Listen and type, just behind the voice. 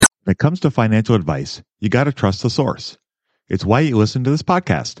When it comes to financial advice, you got to trust the source. It's why you listen to this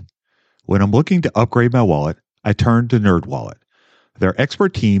podcast. When I'm looking to upgrade my wallet, I turn to NerdWallet. Their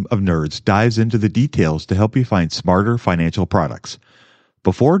expert team of nerds dives into the details to help you find smarter financial products.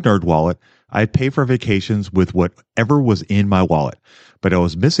 Before NerdWallet, I'd pay for vacations with whatever was in my wallet, but I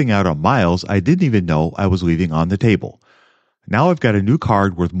was missing out on miles I didn't even know I was leaving on the table. Now I've got a new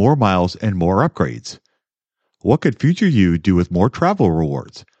card worth more miles and more upgrades. What could future you do with more travel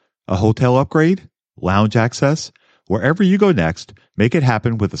rewards? A hotel upgrade? Lounge access? Wherever you go next, make it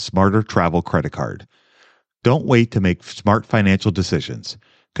happen with a smarter travel credit card. Don't wait to make smart financial decisions.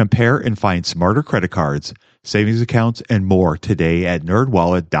 Compare and find smarter credit cards, savings accounts, and more today at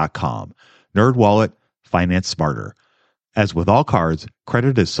nerdwallet.com. NerdWallet, finance smarter. As with all cards,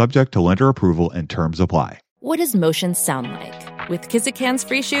 credit is subject to lender approval and terms apply. What does motion sound like? With Kizikans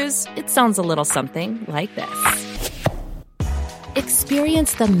free shoes, it sounds a little something like this.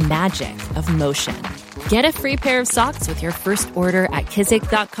 Experience the magic of motion. Get a free pair of socks with your first order at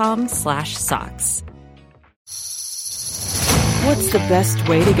kizik.com/socks. What's the best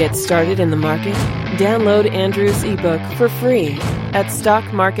way to get started in the market? Download Andrew's ebook for free at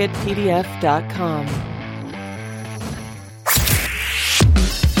stockmarketpdf.com.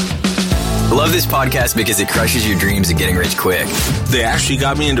 I love this podcast because it crushes your dreams of getting rich quick. They actually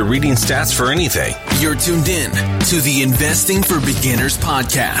got me into reading stats for anything. You're tuned in to the Investing for Beginners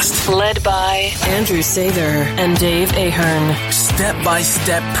podcast. Led by Andrew Sather and Dave Ahern.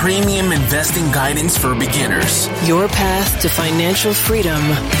 Step-by-step premium investing guidance for beginners. Your path to financial freedom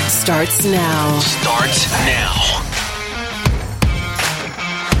starts now. Starts now.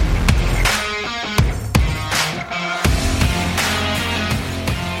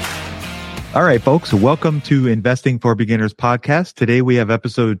 All right, folks, welcome to Investing for Beginners podcast. Today we have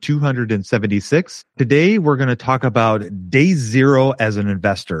episode 276. Today we're going to talk about day zero as an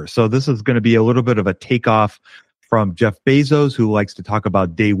investor. So this is going to be a little bit of a takeoff from Jeff Bezos, who likes to talk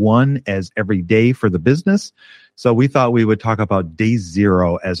about day one as every day for the business. So we thought we would talk about day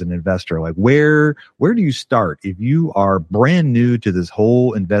zero as an investor. Like where do you start? If you are brand new to this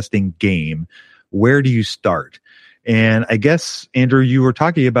whole investing game, where do you start? And I guess, Andrew, you were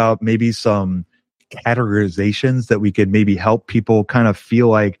talking about maybe some categorizations that we could maybe help people kind of feel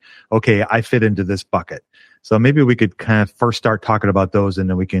like, okay, I fit into this bucket. So maybe we could kind of first start talking about those, and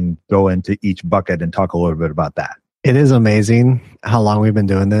then we can go into each bucket and talk a little bit about that. It is amazing how long we've been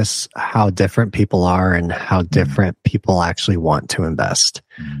doing this, how different people are, and how different people actually want to invest.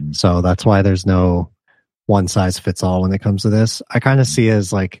 Mm-hmm. So that's why there's no one size fits all when it comes to this. I kind of see it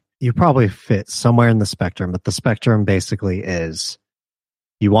as like, you probably fit somewhere in the spectrum, but the spectrum basically is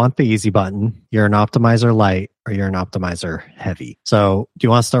you want the easy button, you're an optimizer light, or you're an optimizer heavy. So do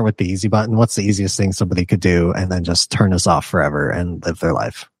you want to start with the easy button? What's the easiest thing somebody could do and then just turn this off forever and live their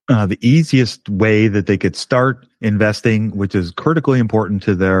life? The easiest way that they could start investing, which is critically important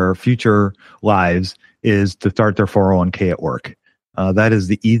to their future lives, is to start their 401k at work. That is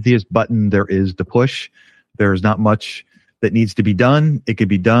the easiest button there is to push. There's not much that needs to be done. It can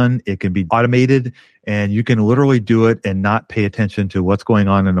be done. It can be automated, and you can literally do it and not pay attention to what's going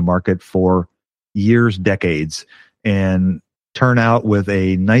on in the market for years, decades, and turn out with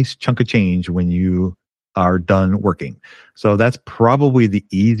a nice chunk of change when you are done working. So that's probably the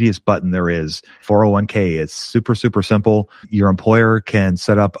easiest button there is. 401k, it's super, super simple. Your employer can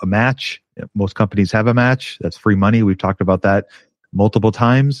set up a match. Most companies have a match. That's free money. We've talked about that multiple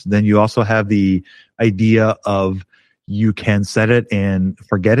times. Then you also have the idea of you can set it and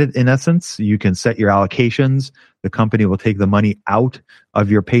forget it in essence. You can set your allocations. The company will take the money out of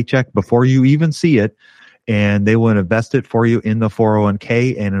your paycheck before you even see it, and they will invest it for you in the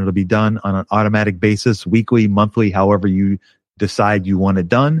 401k, and it'll be done on an automatic basis, weekly, monthly, however you decide you want it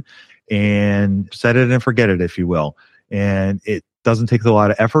done, and set it and forget it, if you will. And it doesn't take a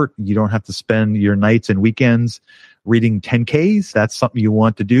lot of effort. You don't have to spend your nights and weekends reading 10Ks. That's something you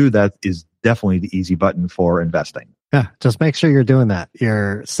want to do. That is definitely the easy button for investing. Yeah, just make sure you're doing that.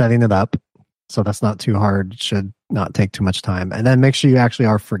 You're setting it up so that's not too hard. Should not take too much time. And then make sure you actually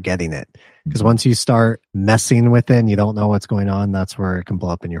are forgetting it. Because once you start messing with it and you don't know what's going on, that's where it can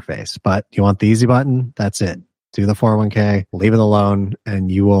blow up in your face. But you want the easy button? That's it. Do the 401k, leave it alone,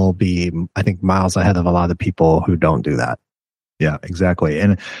 and you will be, I think, miles ahead of a lot of people who don't do that. Yeah, exactly.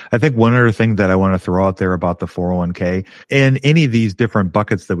 And I think one other thing that I want to throw out there about the 401k and any of these different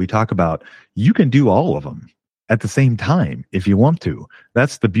buckets that we talk about, you can do all of them at the same time if you want to.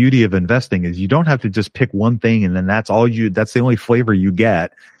 That's the beauty of investing, is you don't have to just pick one thing and then that's the only flavor you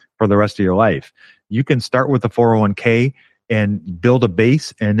get for the rest of your life. You can start with the 401k and build a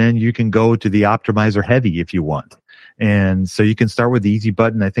base, and then you can go to the optimizer heavy if you want. And so you can start with the easy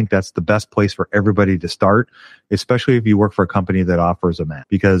button. I think that's the best place for everybody to start, especially if you work for a company that offers a match,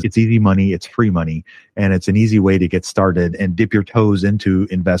 because it's easy money, it's free money, and it's an easy way to get started and dip your toes into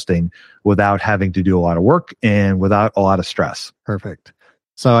investing without having to do a lot of work and without a lot of stress. Perfect.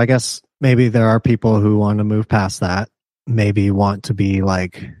 So I guess maybe there are people who want to move past that, maybe want to be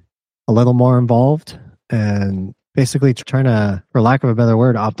like a little more involved and basically trying to, for lack of a better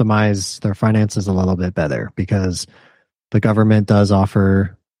word, optimize their finances a little bit better, because the government does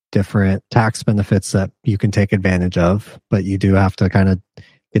offer different tax benefits that you can take advantage of, but you do have to kind of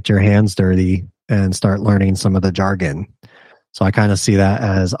get your hands dirty and start learning some of the jargon. So I kind of see that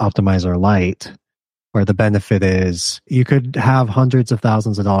as Optimizer Lite, where the benefit is you could have hundreds of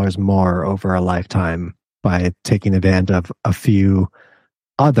thousands of dollars more over a lifetime by taking advantage of a few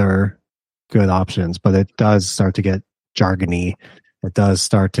other good options, but it does start to get jargony. It does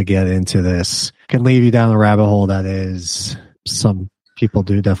start to get into this, can lead you down a rabbit hole that is, some people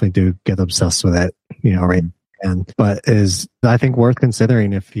definitely do get obsessed with it, right? But is, I think, worth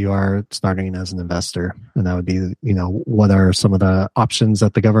considering if you are starting as an investor. And that would be, what are some of the options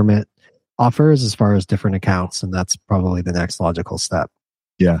that the government offers as far as different accounts? And that's probably the next logical step.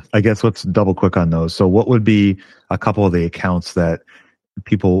 Yeah, I guess let's double click on those. So what would be a couple of the accounts that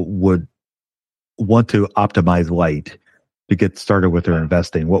people would want to optimize Lite to get started with their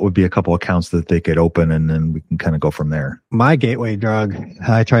investing? What would be a couple accounts that they could open, and then we can kind of go from there? My gateway drug,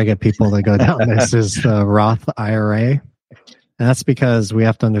 I try to get people to go down this, is the Roth IRA. And that's because we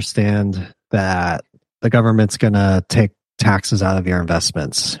have to understand that the government's going to take taxes out of your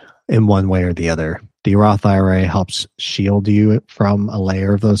investments in one way or the other. The Roth IRA helps shield you from a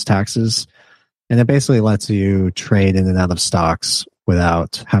layer of those taxes. And it basically lets you trade in and out of stocks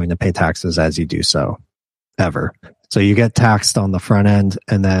without having to pay taxes as you do so, ever. So you get taxed on the front end,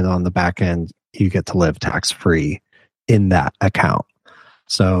 and then on the back end, you get to live tax-free in that account.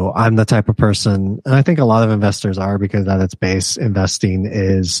 So I'm the type of person, and I think a lot of investors are, because at its base, investing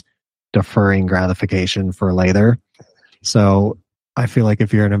is deferring gratification for later. So I feel like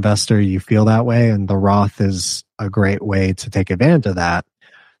if you're an investor, you feel that way, and the Roth is a great way to take advantage of that,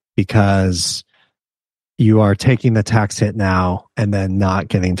 because you are taking the tax hit now and then not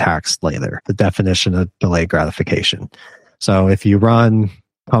getting taxed later. The definition of delayed gratification. So if you run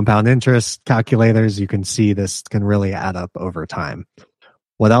compound interest calculators, you can see this can really add up over time.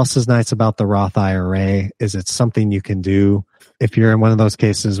 What else is nice about the Roth IRA is it's something you can do if you're in one of those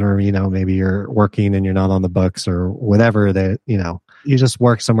cases where, maybe you're working and you're not on the books or whatever, that, you just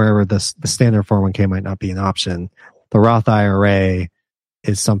work somewhere where the standard 401k might not be an option. The Roth IRA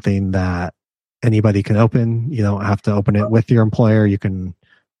is something that anybody can open. You don't have to open it with your employer. You can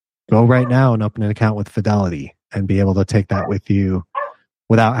go right now and open an account with Fidelity and be able to take that with you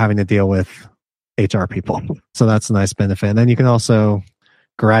without having to deal with HR people. So that's a nice benefit. And then you can also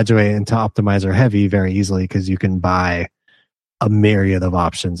graduate into Optimizer Heavy very easily, because you can buy a myriad of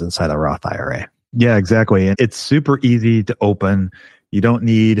options inside a Roth IRA. Yeah, exactly. And it's super easy to open. You don't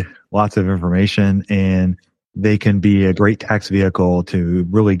need lots of information, and they can be a great tax vehicle to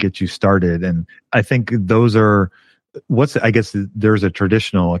really get you started. And I think those are I guess there's a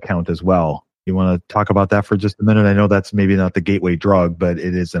traditional account as well. You want to talk about that for just a minute? I know that's maybe not the gateway drug, but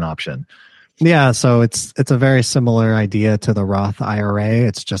it is an option. Yeah, so it's a very similar idea to the Roth IRA.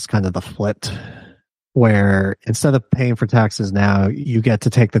 It's just kind of the flipped, where instead of paying for taxes now, you get to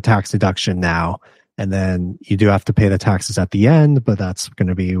take the tax deduction now, and then you do have to pay the taxes at the end, but that's going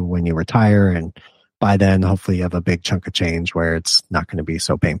to be when you retire, and by then, hopefully you have a big chunk of change where it's not going to be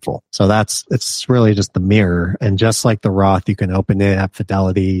so painful. So it's really just the mirror. And just like the Roth, you can open it at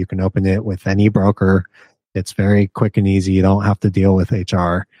Fidelity. You can open it with any broker. It's very quick and easy. You don't have to deal with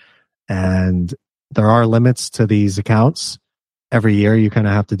HR. And there are limits to these accounts. Every year, you kind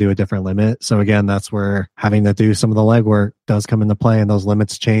of have to do a different limit. So again, that's where having to do some of the legwork does come into play, and those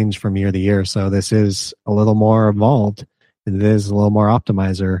limits change from year to year. So this is a little more involved, and it is a little more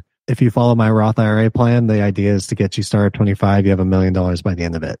optimizer. If you follow my Roth IRA plan, the idea is to get you started at 25, you have $1 million by the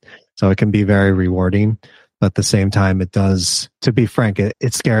end of it. So it can be very rewarding, but at the same time, it does, to be frank,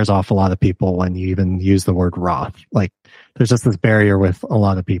 it scares off a lot of people when you even use the word Roth. Like, there's just this barrier with a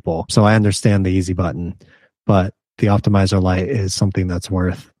lot of people. So I understand the easy button, but the Optimizer Lite is something that's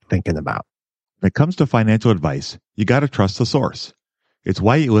worth thinking about. When it comes to financial advice, you got to trust the source. It's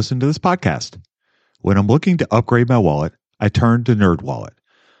why you listen to this podcast. When I'm looking to upgrade my wallet, I turn to NerdWallet.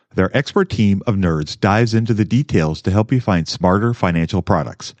 Their expert team of nerds dives into the details to help you find smarter financial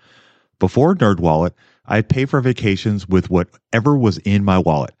products. Before NerdWallet, I'd pay for vacations with whatever was in my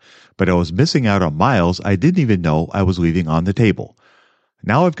wallet, but I was missing out on miles I didn't even know I was leaving on the table.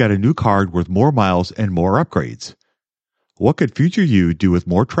 Now I've got a new card worth more miles and more upgrades. What could future you do with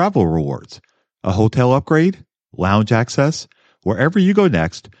more travel rewards? A hotel upgrade? Lounge access? Wherever you go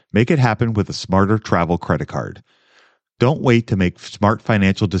next, make it happen with a smarter travel credit card. Don't wait to make smart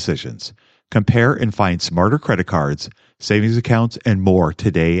financial decisions. Compare and find smarter credit cards, savings accounts, and more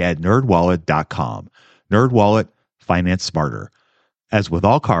today at nerdwallet.com. NerdWallet, finance smarter. As with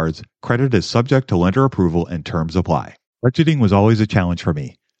all cards, credit is subject to lender approval and terms apply. Budgeting was always a challenge for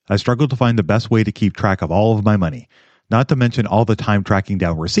me. I struggled to find the best way to keep track of all of my money. Not to mention all the time tracking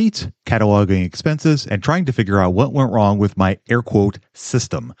down receipts, cataloging expenses, and trying to figure out what went wrong with my air quote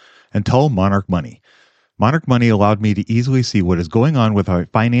system until Monarch Money. Monarch Money allowed me to easily see what is going on with my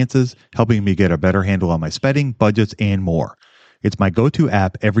finances, helping me get a better handle on my spending, budgets, and more. It's my go-to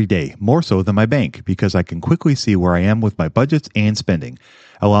app every day, more so than my bank, because I can quickly see where I am with my budgets and spending,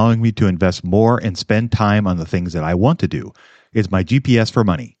 allowing me to invest more and spend time on the things that I want to do. It's my GPS for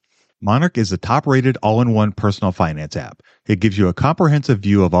money. Monarch is the top-rated all-in-one personal finance app. It gives you a comprehensive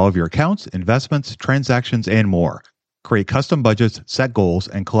view of all of your accounts, investments, transactions, and more. Create custom budgets, set goals,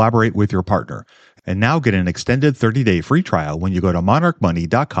 and collaborate with your partner. And now get an extended 30-day free trial when you go to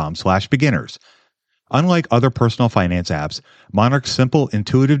monarchmoney.com/beginners. Unlike other personal finance apps, Monarch's simple,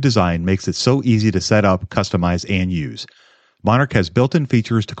 intuitive design makes it so easy to set up, customize, and use. Monarch has built-in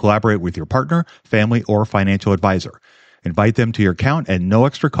features to collaborate with your partner, family, or financial advisor. Invite them to your account at no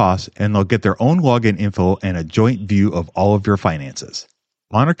extra cost, and they'll get their own login info and a joint view of all of your finances.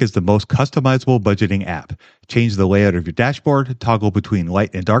 Monarch is the most customizable budgeting app. Change the layout of your dashboard, toggle between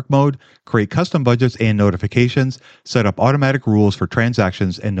light and dark mode, create custom budgets and notifications, set up automatic rules for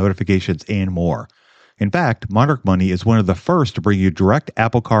transactions and notifications, and more. In fact, Monarch Money is one of the first to bring you direct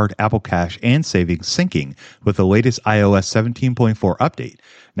Apple Card, Apple Cash, and savings syncing with the latest iOS 17.4 update.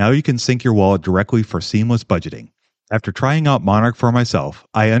 Now you can sync your wallet directly for seamless budgeting. After trying out Monarch for myself,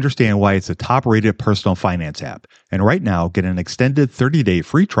 I understand why it's a top-rated personal finance app. And right now, get an extended 30-day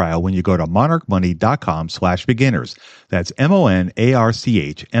free trial when you go to monarchmoney.com/beginners. That's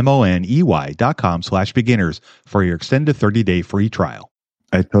monarchmoney.com/beginners for your extended 30-day free trial.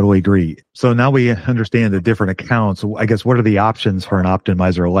 I totally agree. So now we understand the different accounts. I guess what are the options for an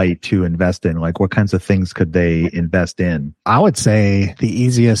optimizer Lite to invest in? Like what kinds of things could they invest in? I would say the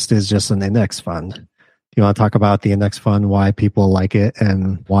easiest is just an index fund. Do you want to talk about the index fund, why people like it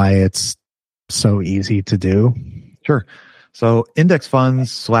and why it's so easy to do? Sure. So index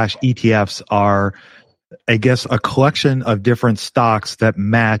funds / ETFs are, I guess, a collection of different stocks that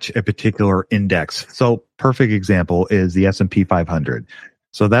match a particular index. So perfect example is the S&P 500.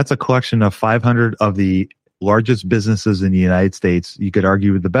 So that's a collection of 500 of the largest businesses in the United States. You could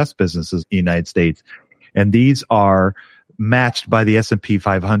argue the best businesses in the United States. And these are matched by the S&P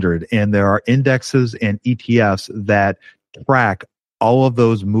 500. And there are indexes and ETFs that track all of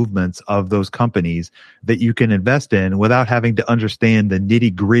those movements of those companies that you can invest in without having to understand the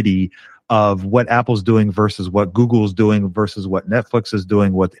nitty-gritty of what Apple's doing versus what Google's doing versus what Netflix is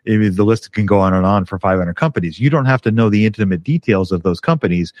doing. The list can go on and on for 500 companies. You don't have to know the intimate details of those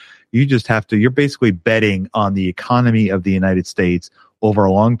companies. You just have to, you're basically betting on the economy of the United States over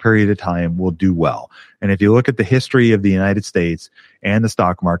a long period of time will do well. And if you look at the history of the United States and the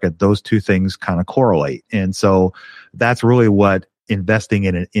stock market, those two things kind of correlate. And so that's really what investing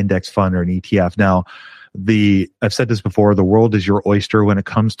in an index fund or an ETF. Now, I've said this before, the world is your oyster when it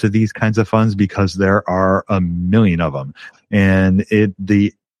comes to these kinds of funds because there are a million of them. And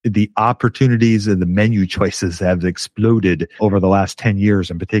the opportunities and the menu choices have exploded over the last 10 years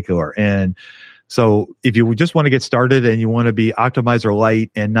in particular. And so if you just want to get started and you want to be optimizer light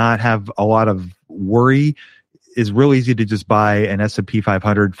and not have a lot of worry, it's real easy to just buy an S&P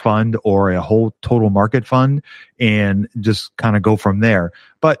 500 fund or a whole total market fund and just kind of go from there.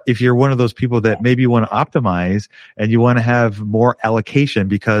 But if you're one of those people that maybe you want to optimize and you want to have more allocation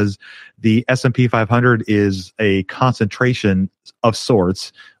because the S&P 500 is a concentration of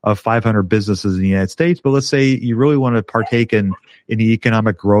sorts of 500 businesses in the United States, but let's say you really want to partake in the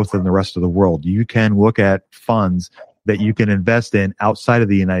economic growth in the rest of the world, you can look at funds that you can invest in outside of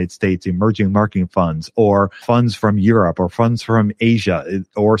the United States, emerging market funds or funds from Europe or funds from Asia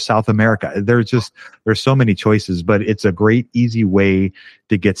or South America. There's so many choices, but it's a great, easy way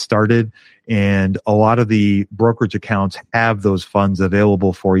to get started. And a lot of the brokerage accounts have those funds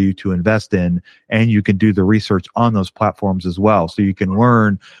available for you to invest in, and you can do the research on those platforms as well. So you can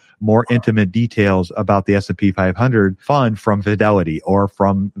learn more intimate details about the S&P 500 fund from Fidelity or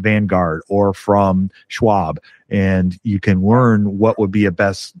from Vanguard or from Schwab. And you can learn what would be the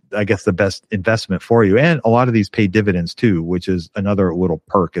best investment for you. And a lot of these pay dividends too, which is another little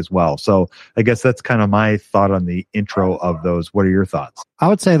perk as well. So I guess that's kind of my thought on the intro of those. What are your thoughts? I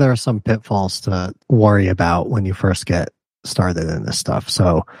would say there are some pitfalls to worry about when you first get started in this stuff.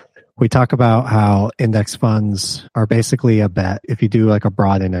 So we talk about how index funds are basically a bet. If you do like a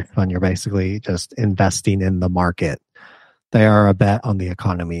broad index fund, you're basically just investing in the market. They are a bet on the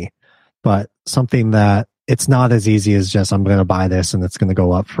economy, but something that it's not as easy as just, I'm going to buy this and it's going to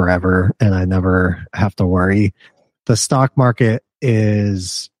go up forever and I never have to worry. The stock market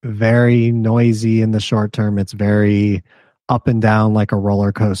is very noisy in the short term. It's very up and down like a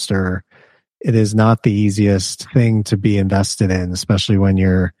roller coaster. It is not the easiest thing to be invested in, especially when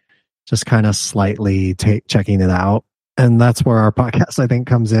you're just kind of slightly checking it out. And that's where our podcast, I think,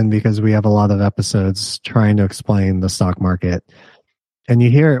 comes in, because we have a lot of episodes trying to explain the stock market. And you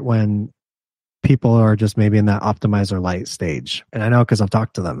hear it when people are just maybe in that optimizer light stage. And I know because I've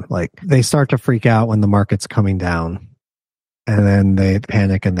talked to them, like they start to freak out when the market's coming down and then they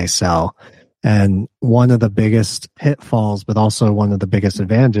panic and they sell. And one of the biggest pitfalls, but also one of the biggest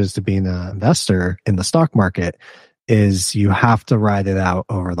advantages to being an investor in the stock market, is you have to ride it out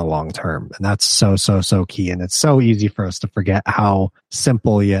over the long term. And that's so key. And it's so easy for us to forget how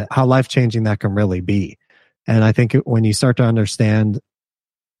simple yet how life-changing that can really be. And I think when you start to understand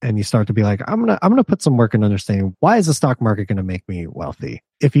and you start to be like, I'm gonna put some work in understanding, why is the stock market going to make me wealthy?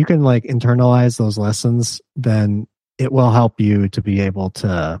 If you can like internalize those lessons, then it will help you to be able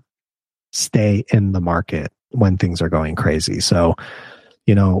to stay in the market when things are going crazy. So,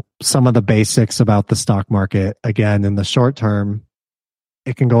 you know, some of the basics about the stock market, again, in the short term,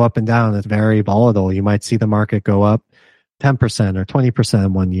 it can go up and down. It's very volatile. You might see the market go up 10% or 20%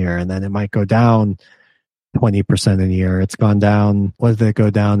 in 1 year, and then it might go down 20% in a year. It's gone down. What did it go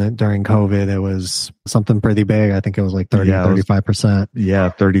down during COVID? It was something pretty big. I think it was like 35%. Yeah,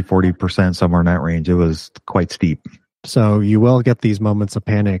 30, 40%, somewhere in that range. It was quite steep. So you will get these moments of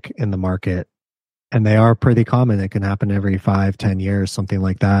panic in the market, and they are pretty common. It can happen every 5-10 years, something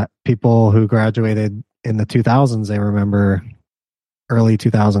like that. People who graduated in the 2000s, they remember early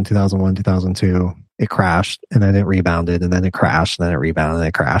 2000, 2001, 2002, it crashed and then it rebounded and then it crashed and then it rebounded and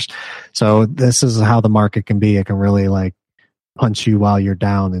it crashed. So this is how the market can be. It can really like punch you while you're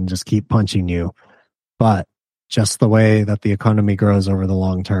down and just keep punching you. But just the way that the economy grows over the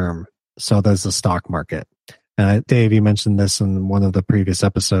long term, so does the stock market. Dave, you mentioned this in one of the previous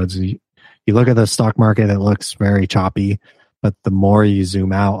episodes. You look at the stock market, it looks very choppy, but the more you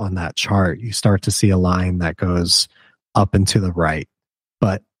zoom out on that chart, you start to see a line that goes up and to the right.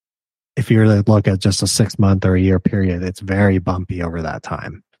 But if you were to look at just a 6-month or a year period, it's very bumpy over that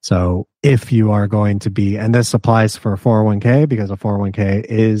time. So if you are going to be, and this applies for a 401k, because a 401k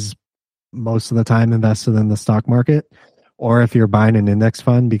is most of the time invested in the stock market, or if you're buying an index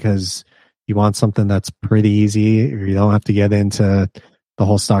fund because you want something that's pretty easy, or you don't have to get into the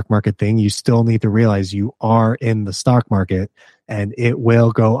whole stock market thing, you still need to realize you are in the stock market and it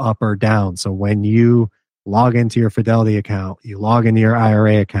will go up or down. So when you log into your Fidelity account, you log into your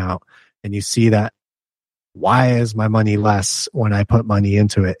IRA account, and you see that, why is my money less when I put money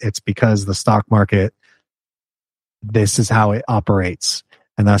into it? It's because the stock market, this is how it operates.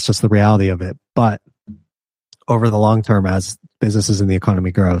 And that's just the reality of it. But over the long term, as businesses in the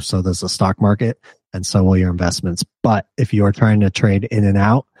economy grow, so does the stock market, and so will your investments. But if you are trying to trade in and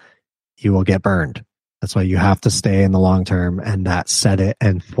out, you will get burned. That's why you have to stay in the long term, and that set it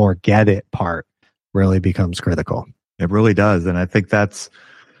and forget it part really becomes critical. It really does. And I think that's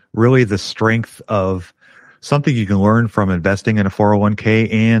really the strength of something you can learn from investing in a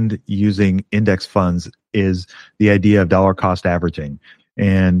 401k and using index funds, is the idea of dollar cost averaging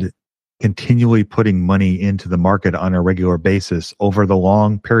and continually putting money into the market on a regular basis over the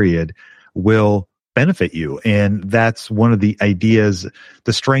long period will benefit you. And that's one of the ideas,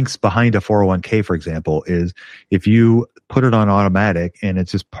 the strengths behind a 401k, for example, is if you put it on automatic and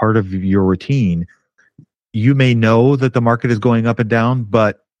it's just part of your routine, you may know that the market is going up and down,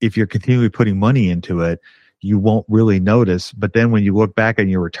 but if you're continually putting money into it, you won't really notice. But then when you look back on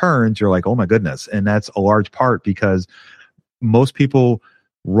your returns, you're like, oh my goodness. And that's a large part because most people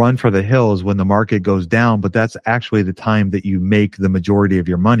run for the hills when the market goes down, but that's actually the time that you make the majority of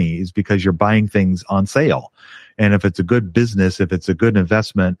your money, is because you're buying things on sale. And if it's a good business, if it's a good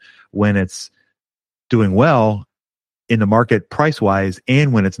investment, when it's doing well in the market price-wise,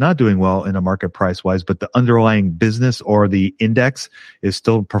 and when it's not doing well in the market price-wise, but the underlying business or the index is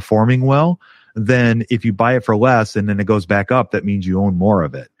still performing well, then if you buy it for less and then it goes back up, that means you own more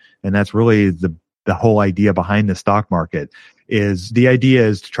of it. And that's really the whole idea behind the stock market. Is the idea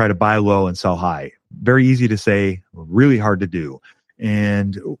is to try to buy low and sell high. Very easy to say, really hard to do.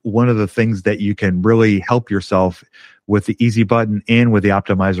 And one of the things that you can really help yourself with the easy button and with the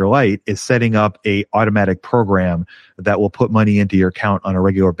optimizer light is setting up a automatic program that will put money into your account on a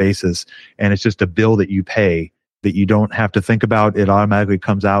regular basis. And it's just a bill that you pay that you don't have to think about. It automatically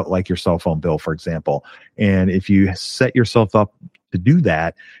comes out like your cell phone bill, for example. And if you set yourself up to do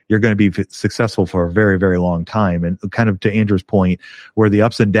that, you're going to be successful for a very, very long time. And kind of to Andrew's point, where the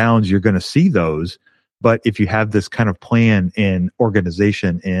ups and downs, you're going to see those. But if you have this kind of plan and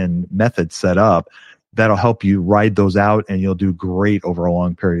organization and method set up, that'll help you ride those out, and you'll do great over a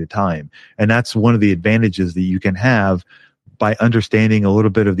long period of time. And that's one of the advantages that you can have by understanding a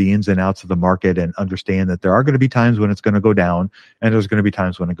little bit of the ins and outs of the market, and understand that there are going to be times when it's going to go down and there's going to be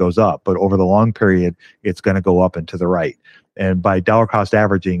times when it goes up. But over the long period, it's going to go up and to the right. And by dollar cost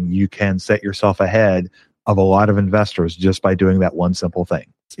averaging, you can set yourself ahead of a lot of investors just by doing that one simple thing.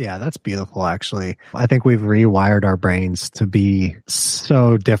 Yeah, that's beautiful, actually. I think we've rewired our brains to be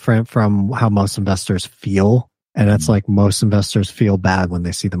so different from how most investors feel. And it's like most investors feel bad when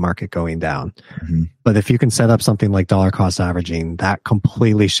they see the market going down. Mm-hmm. But if you can set up something like dollar cost averaging, that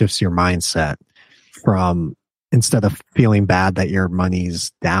completely shifts your mindset from, instead of feeling bad that your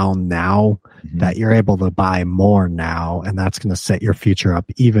money's down now, mm-hmm. that you're able to buy more now. And that's going to set your future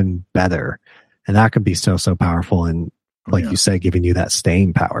up even better. And that could be so powerful. And like you said, giving you that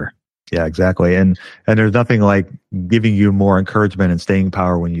staying power. Yeah, exactly. And there's nothing like giving you more encouragement and staying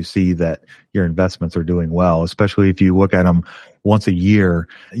power when you see that your investments are doing well, especially if you look at them once a year.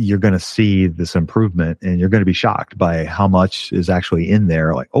 You're going to see this improvement, and you're going to be shocked by how much is actually in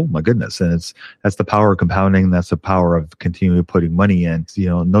there. Like, oh my goodness. And that's the power of compounding. That's the power of continually putting money in.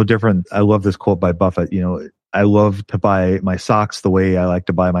 No different. I love this quote by Buffett. I love to buy my socks the way I like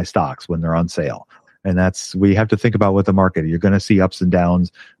to buy my stocks when they're on sale. And that's, we have to think about with the market. You're going to see ups and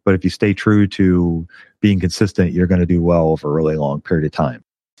downs, but if you stay true to being consistent, you're going to do well over a really long period of time.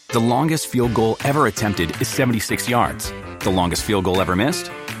 The longest field goal ever attempted is 76 yards. The longest field goal ever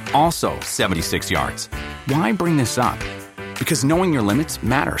missed? Also 76 yards. Why bring this up? Because knowing your limits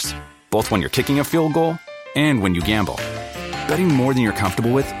matters, both when you're kicking a field goal and when you gamble. Betting more than you're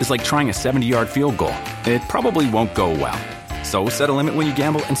comfortable with is like trying a 70-yard field goal. It probably won't go well. So set a limit when you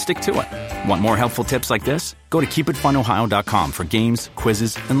gamble and stick to it. Want more helpful tips like this? Go to keepitfunohio.com for games,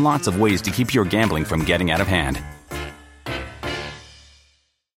 quizzes, and lots of ways to keep your gambling from getting out of hand.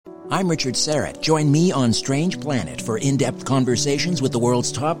 I'm Richard Serrett. Join me on Strange Planet for in-depth conversations with the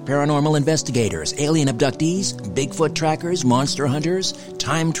world's top paranormal investigators, alien abductees, Bigfoot trackers, monster hunters,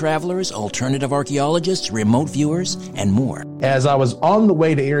 time travelers, alternative archaeologists, remote viewers, and more. As I was on the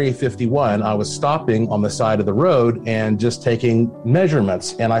way to Area 51, I was stopping on the side of the road and just taking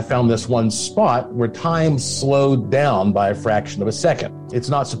measurements. And I found this one spot where time slowed down by a fraction of a second. It's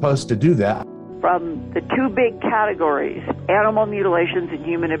not supposed to do that. From the two big categories, animal mutilations and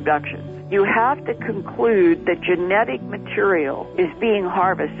human abductions, you have to conclude that genetic material is being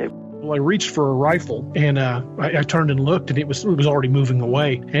harvested. Well, I reached for a rifle, and I turned and looked, and it was already moving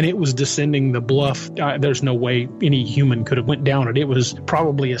away, and it was descending the bluff. There's no way any human could have went down it. It was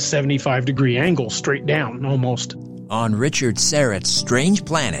probably a 75-degree angle straight down, almost. On Richard Serrett's Strange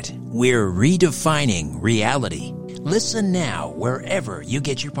Planet, we're redefining reality. Listen now wherever you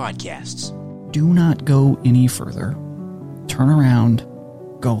get your podcasts. Do not go any further. Turn around.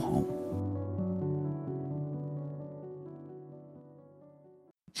 Go home.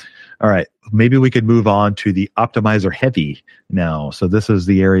 All right. Maybe we could move on to the optimizer heavy now. So this is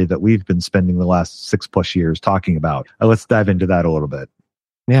the area that we've been spending the last 6+ years talking about. Let's dive into that a little bit.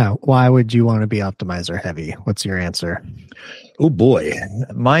 Yeah. Why would you want to be optimizer heavy? What's your answer? Oh boy.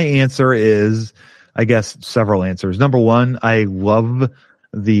 My answer is, I guess, several answers. Number one, I love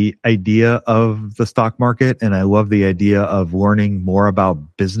the idea of the stock market, and I love the idea of learning more about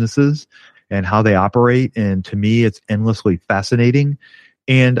businesses and how they operate. And to me, it's endlessly fascinating.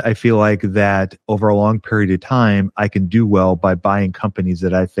 And I feel like that over a long period of time, I can do well by buying companies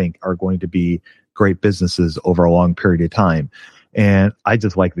that I think are going to be great businesses over a long period of time. And I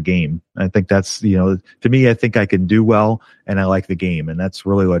just like the game. I think that's, to me, I think I can do well, and I like the game. And that's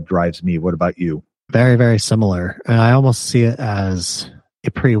really what drives me. What about you? Very, very similar. And I almost see it as a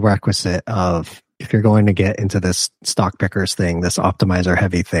prerequisite of, if you're going to get into this stock pickers thing, this optimizer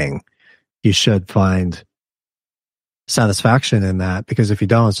heavy thing, you should find satisfaction in that, because if you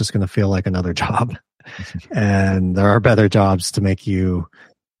don't, it's just going to feel like another job. And there are better jobs to make you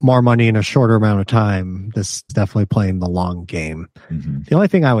more money in a shorter amount of time. This is definitely playing the long game. Mm-hmm. The only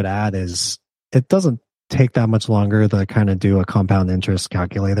thing I would add is it doesn't take that much longer to kind of do a compound interest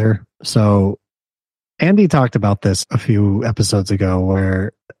calculator. So Andy talked about this a few episodes ago,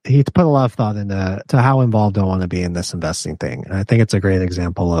 where he put a lot of thought into how involved I want to be in this investing thing. And I think it's a great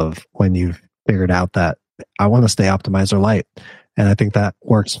example of when you've figured out that I want to stay optimizer light. And I think that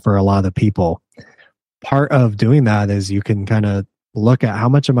works for a lot of people. Part of doing that is you can kind of look at how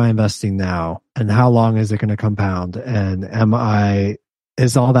much am I investing now and how long is it going to compound? And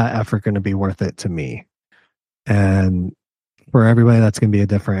is all that effort going to be worth it to me? And for everybody, that's going to be a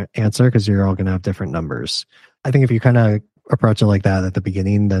different answer because you're all going to have different numbers. I think if you kind of approach it like that at the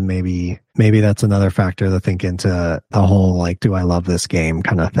beginning, then maybe that's another factor to think into the whole, like, do I love this game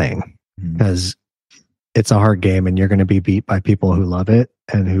kind of thing? Because it's a hard game and you're going to be beat by people who love it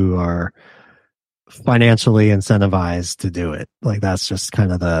and who are financially incentivized to do it. Like, that's just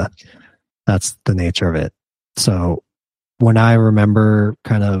kind of that's the nature of it. So when I remember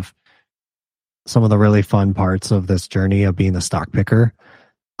kind of some of the really fun parts of this journey of being a stock picker,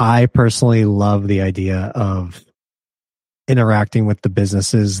 I personally love the idea of interacting with the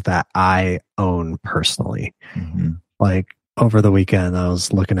businesses that I own personally. Like over the weekend, I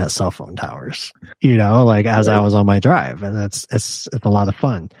was looking at cell phone towers, like as I was on my drive, and it's a lot of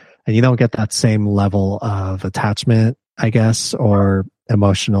fun. And you don't get that same level of attachment, I guess, or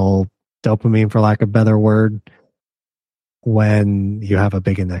emotional dopamine, for lack of a better word, when you have a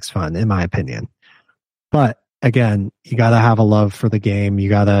big index fund, in my opinion. But again, you got to have a love for the game. You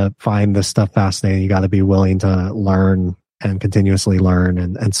got to find this stuff fascinating. You got to be willing to learn and continuously learn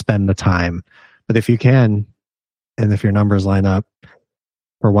and spend the time. But if you can, and if your numbers line up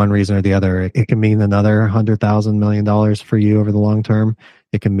for one reason or the other, it can mean another $100,000 million for you over the long term.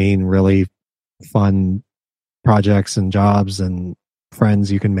 It can mean really fun projects and jobs and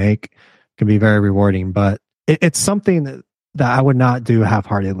friends you can make. It can be very rewarding, but it's something that I would not do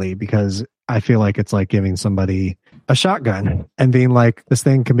half-heartedly, because I feel like it's like giving somebody a shotgun and being like, this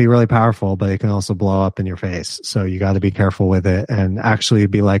thing can be really powerful, but it can also blow up in your face. So you got to be careful with it and actually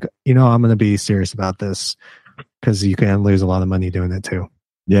be like, I'm going to be serious about this, because you can lose a lot of money doing it too.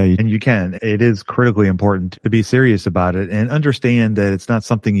 Yeah, and you can. It is critically important to be serious about it and understand that it's not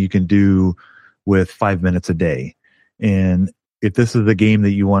something you can do with 5 minutes a day. And if this is the game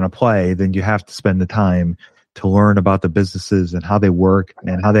that you want to play, then you have to spend the time to learn about the businesses and how they work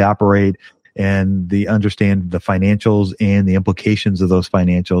and how they operate, and understand the financials and the implications of those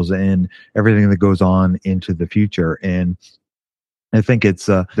financials and everything that goes on into the future. And I think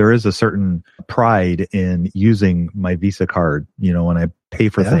there is a certain pride in using my Visa card, when I pay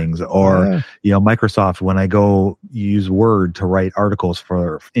for things, or, Microsoft, when I go use Word to write articles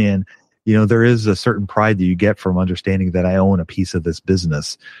for, and, there is a certain pride that you get from understanding that I own a piece of this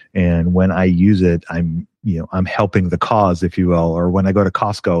business. And when I use it, I'm helping the cause, if you will. Or when I go to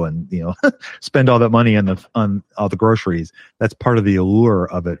Costco and, spend all that money on all the groceries, that's part of the allure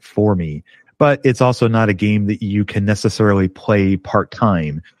of it for me. But it's also not a game that you can necessarily play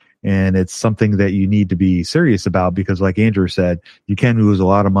part-time. And it's something that you need to be serious about, because like Andrew said, you can lose a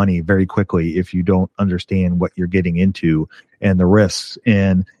lot of money very quickly if you don't understand what you're getting into and the risks.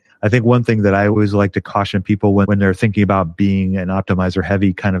 And I think one thing that I always like to caution people when they're thinking about being an optimizer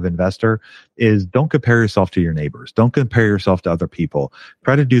heavy kind of investor is, don't compare yourself to your neighbors. Don't compare yourself to other people.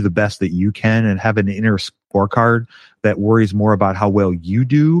 Try to do the best that you can and have an inner scorecard that worries more about how well you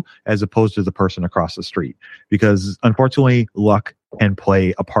do as opposed to the person across the street. Because unfortunately, luck can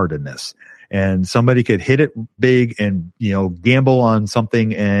play a part in this. And somebody could hit it big and, gamble on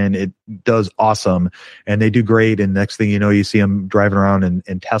something and it does awesome and they do great. And next thing you know, you see them driving around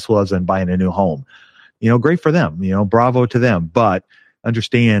in Teslas and buying a new home. Great for them, bravo to them. But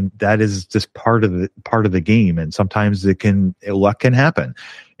understand that is just part of the game. And sometimes luck can happen.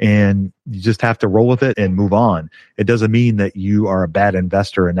 And you just have to roll with it and move on. It doesn't mean that you are a bad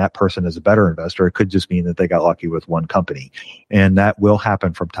investor and that person is a better investor. It could just mean that they got lucky with one company. And that will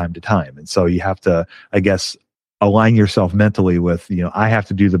happen from time to time. And so you have to, I guess, align yourself mentally with, I have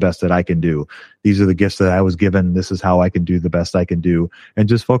to do the best that I can do. These are the gifts that I was given. This is how I can do the best I can do, and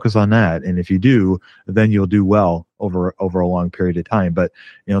just focus on that. And if you do, then you'll do well over a long period of time. But,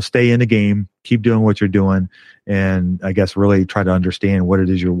 stay in the game, keep doing what you're doing, and I guess really try to understand what it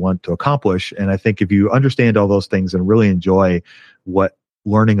is you want to accomplish. And I think if you understand all those things and really enjoy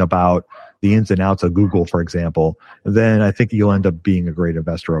learning about the ins and outs of Google, for example, then I think you'll end up being a great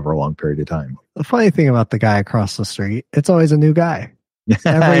investor over a long period of time. The funny thing about the guy across the street, it's always a new guy.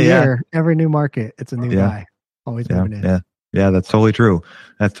 Every year, every new market, it's a new guy. Always moving in. Yeah, that's totally true.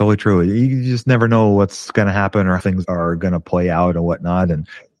 That's totally true. You just never know what's going to happen or things are going to play out and whatnot. And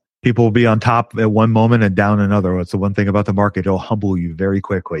people will be on top at one moment and down another. It's the one thing about the market. It'll humble you very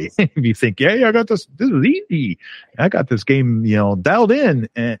quickly. If you think, I got this. This is easy. I got this game, dialed in.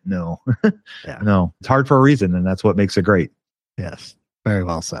 No, no, it's hard for a reason. And that's what makes it great. Yes. Very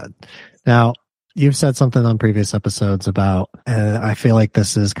well said. Now, you've said something on previous episodes about, I feel like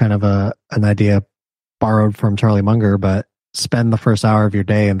this is kind of an idea borrowed from Charlie Munger, but spend the first hour of your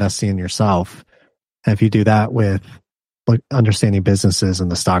day investing in yourself. And if you do that with understanding businesses in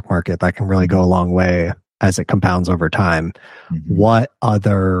the stock market, that can really go a long way as it compounds over time. Mm-hmm. What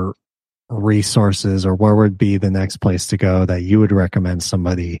other resources, or where would be the next place to go that you would recommend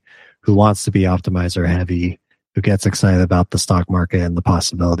somebody who wants to be optimizer heavy, who gets excited about the stock market and the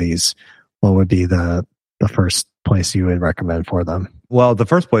possibilities? What would be the first place you would recommend for them? Well, the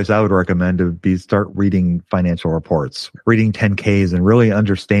first place I would recommend would be start reading financial reports, reading 10Ks, and really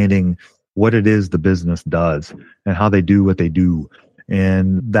understanding what it is the business does and how they do what they do.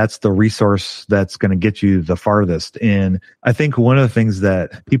 And that's the resource that's going to get you the farthest. And I think one of the things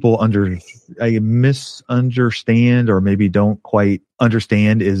that people misunderstand, or maybe don't quite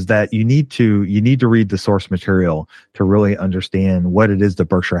understand, is that you need to read the source material to really understand what it is that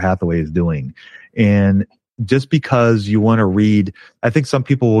Berkshire Hathaway is doing. And just because you want to read, I think some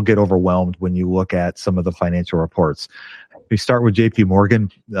people will get overwhelmed when you look at some of the financial reports. We start with JP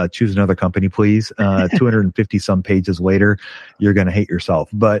Morgan, choose another company, please. 250 some pages later, you're going to hate yourself.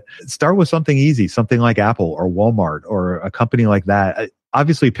 But start with something easy, something like Apple or Walmart or a company like that.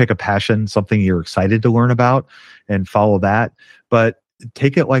 Obviously pick a passion, something you're excited to learn about, and follow that. But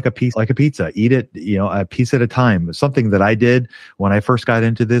take it like a pizza. Eat it, a piece at a time. Something that I did when I first got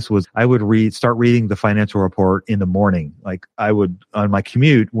into this was I would start reading the financial report in the morning. Like I would, on my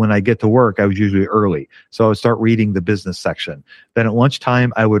commute, when I get to work, I was usually early. So I would start reading the business section. Then at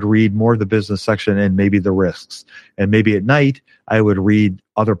lunchtime, I would read more of the business section and maybe the risks. And maybe at night, I would read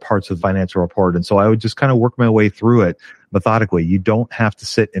other parts of the financial report. And so I would just kind of work my way through it methodically. You don't have to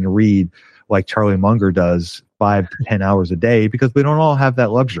sit and read like Charlie Munger does 5 to 10 hours a day, because we don't all have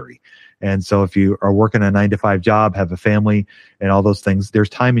that luxury. And so if you are working a 9-to-5 job, have a family and all those things, there's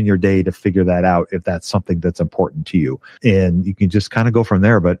time in your day to figure that out if that's something that's important to you. And you can just kind of go from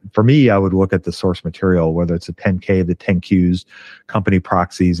there. But for me, I would look at the source material, whether it's a 10K, the 10Qs, company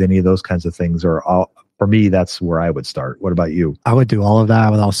proxies, any of those kinds of things are all. For me, that's where I would start. What about you? I would do all of that. I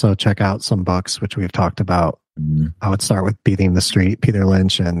would also check out some books, which we've talked about. Mm-hmm. I would start with Beating the Street, Peter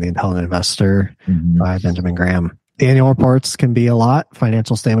Lynch, and The Intelligent Investor by Benjamin Graham. The annual reports can be a lot.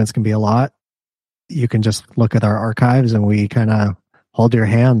 Financial statements can be a lot. You can just look at our archives and we kind of hold your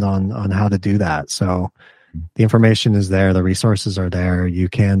hand on how to do that. So the information is there. The resources are there. You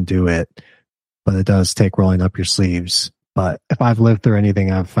can do it, but it does take rolling up your sleeves. But if I've lived through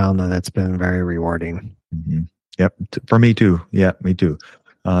anything, I've found that it's been very rewarding. Mm-hmm. Yep. For me too. Yeah, me too.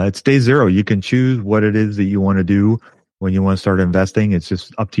 It's day zero. You can choose what it is that you want to do when you want to start investing. It's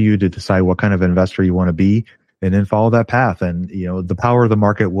just up to you to decide what kind of investor you want to be, and then follow that path. And, the power of the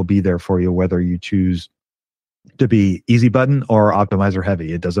market will be there for you, whether you choose to be easy button or optimizer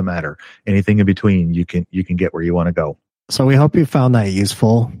heavy. It doesn't matter. Anything in between, you can get where you want to go. So we hope you found that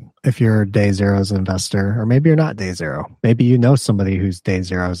useful. If you're day zero as an investor, or maybe you're not day zero, maybe you know somebody who's day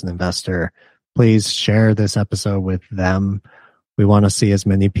zero as an investor, please share this episode with them. We want to see as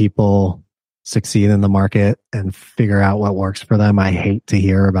many people succeed in the market and figure out what works for them. I hate to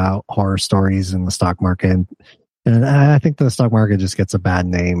hear about horror stories in the stock market. And I think the stock market just gets a bad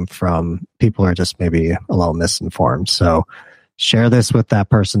name from people who are just maybe a little misinformed. So share this with that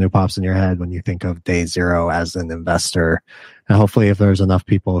person who pops in your head when you think of day zero as an investor. And hopefully if there's enough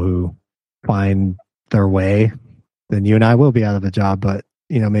people who find their way, then you and I will be out of a job. But,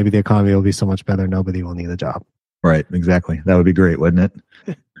 maybe the economy will be so much better, nobody will need a job. Right. Exactly. That would be great, wouldn't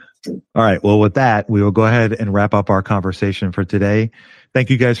it? All right. Well, with that, we will go ahead and wrap up our conversation for today.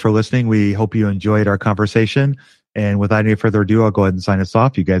 Thank you guys for listening. We hope you enjoyed our conversation. And without any further ado, I'll go ahead and sign us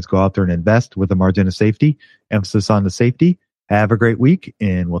off. You guys go out there and invest with a margin of safety, emphasis on the safety. Have a great week,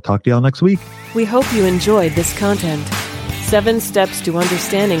 and we'll talk to y'all next week. We hope you enjoyed this content. 7 Steps to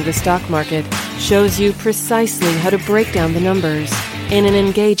Understanding the Stock Market shows you precisely how to break down the numbers in an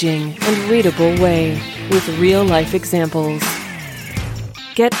engaging and readable way with real-life examples.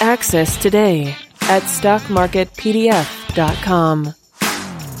 Get access today at stockmarketpdf.com.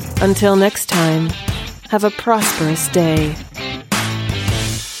 Until next time, have a prosperous day.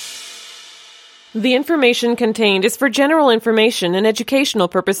 The information contained is for general information and educational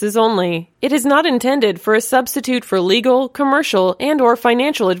purposes only. It is not intended for a substitute for legal, commercial, and/or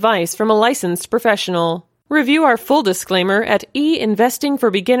financial advice from a licensed professional. Review our full disclaimer at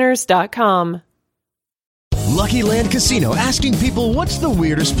einvestingforbeginners.com. Lucky Land Casino, asking people, what's the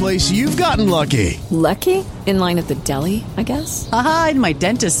weirdest place you've gotten lucky? Lucky? In line at the deli, I guess? Aha, in my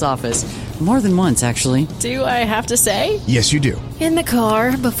dentist's office. More than once, actually. Do I have to say? Yes, you do. In the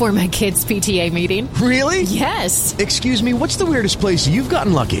car before my kids' PTA meeting. Really? Yes. Excuse me, what's the weirdest place you've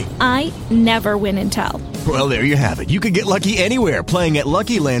gotten lucky? I never win and tell. Well, there you have it. You can get lucky anywhere, playing at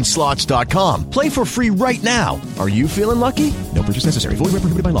LuckyLandSlots.com. Play for free right now. Are you feeling lucky? No purchase necessary. Void where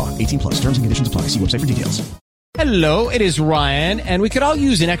prohibited by law. 18+. Terms and conditions apply. See website for details. Hello, it is Ryan, and we could all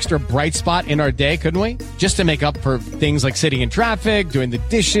use an extra bright spot in our day, couldn't we? Just to make up for things like sitting in traffic, doing the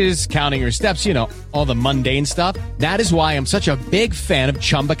dishes, counting your steps, you know, all the mundane stuff. That is why I'm such a big fan of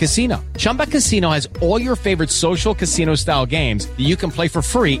Chumba Casino. Chumba Casino has all your favorite social casino-style games that you can play for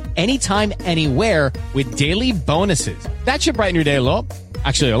free anytime, anywhere with daily bonuses. That should brighten your day a little.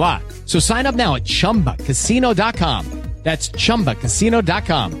 Actually, a lot. So sign up now at ChumbaCasino.com. That's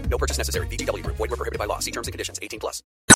ChumbaCasino.com. No purchase necessary. VGW Group. Void where prohibited by law. See terms and conditions. 18+.